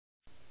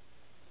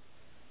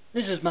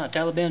This is my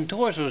Taliban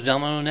Torsos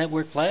Domino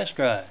Network flash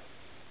drive.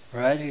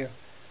 Right here.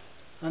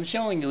 I'm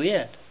showing you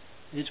it.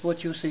 It's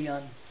what you'll see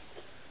on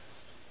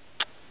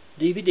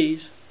DVDs,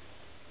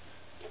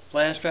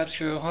 flash drives,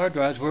 serial hard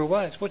drives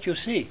worldwide. It's what you'll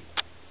see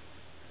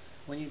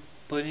when you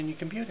put it in your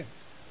computer.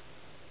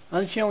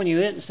 I'm showing you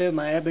it instead of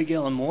my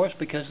Abigail and Morris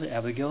because the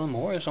Abigail and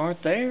Morris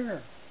aren't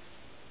there.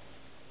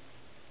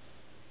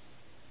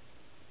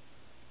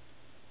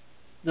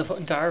 The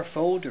entire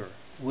folder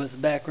with the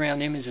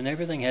background image and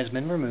everything has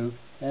been removed,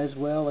 as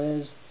well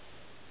as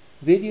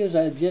videos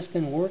I've just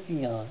been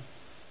working on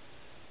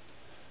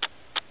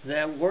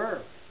that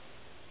were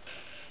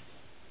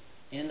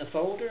in the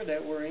folder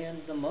that were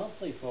in the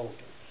monthly folders.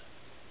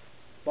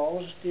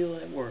 Ball's still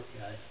at work,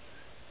 guys.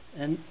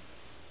 And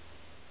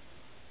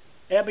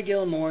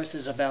Abigail and Morris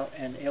is about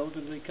an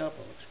elderly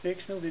couple. It's a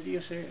fictional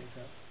video series.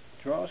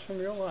 It draws from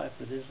real life,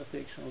 but it is a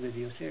fictional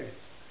video series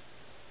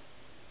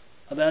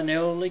about an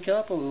elderly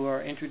couple who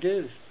are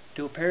introduced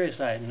to a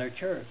parasite in their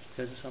church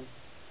because of some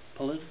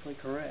politically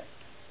correct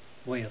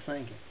way of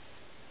thinking.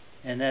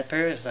 And that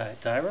parasite,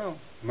 Tyrone,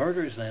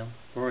 murders them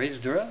for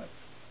his drugs.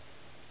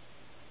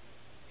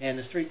 And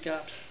the street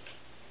cops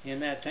in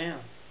that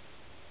town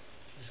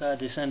decide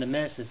to send a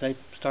message. They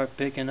start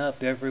picking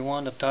up every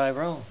one of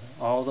Tyrone,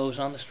 all those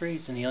on the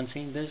streets and the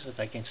unseen visitors.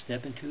 They can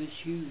step into his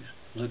shoes,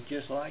 look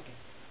just like him.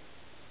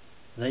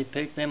 They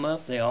pick them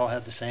up. They all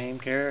have the same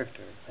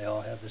character. They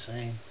all have the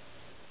same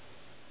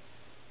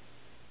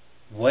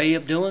way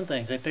of doing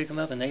things. They pick them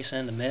up and they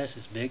send a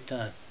message big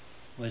time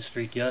with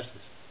street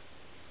justice.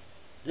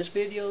 This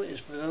video is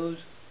for those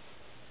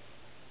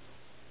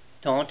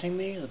taunting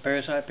me, the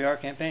Parasite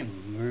PR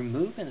campaign,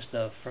 removing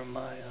stuff from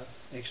my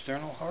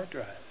external hard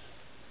drives,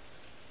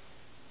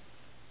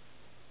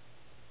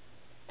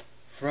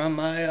 from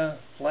my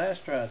flash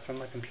drive, from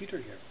my computer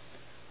here.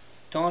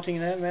 Taunting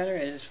in that manner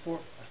is for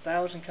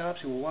 1,000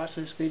 cops who will watch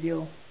this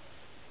video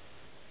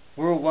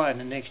worldwide in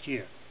the next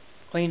year.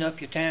 Clean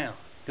up your town.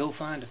 Go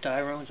find the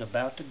Tyrone's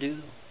about to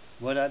do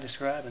what I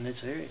describe in this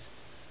series,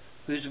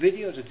 whose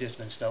videos have just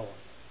been stolen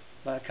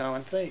by a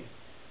common thief.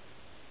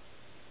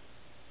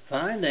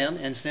 Find them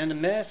and send a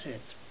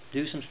message.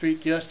 Do some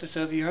street justice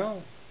of your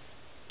own.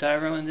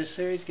 Tyrone in this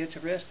series gets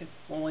arrested.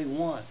 Only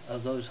one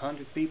of those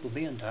 100 people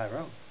being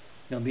Tyrone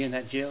going to be in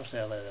that jail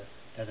cell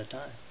at a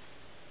time.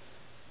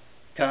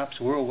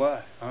 Cops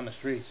worldwide on the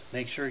streets,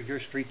 make sure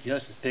your street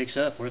justice picks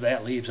up where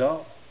that leaves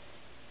off.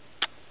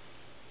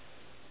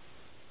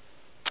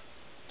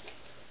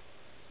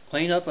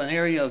 Clean up an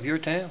area of your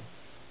town.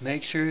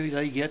 Make sure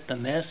they get the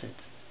message.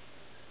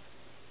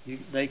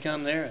 They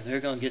come there, they're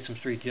going to get some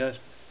street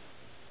justice.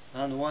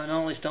 I'm the one and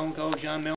only Stone Cold John Miller.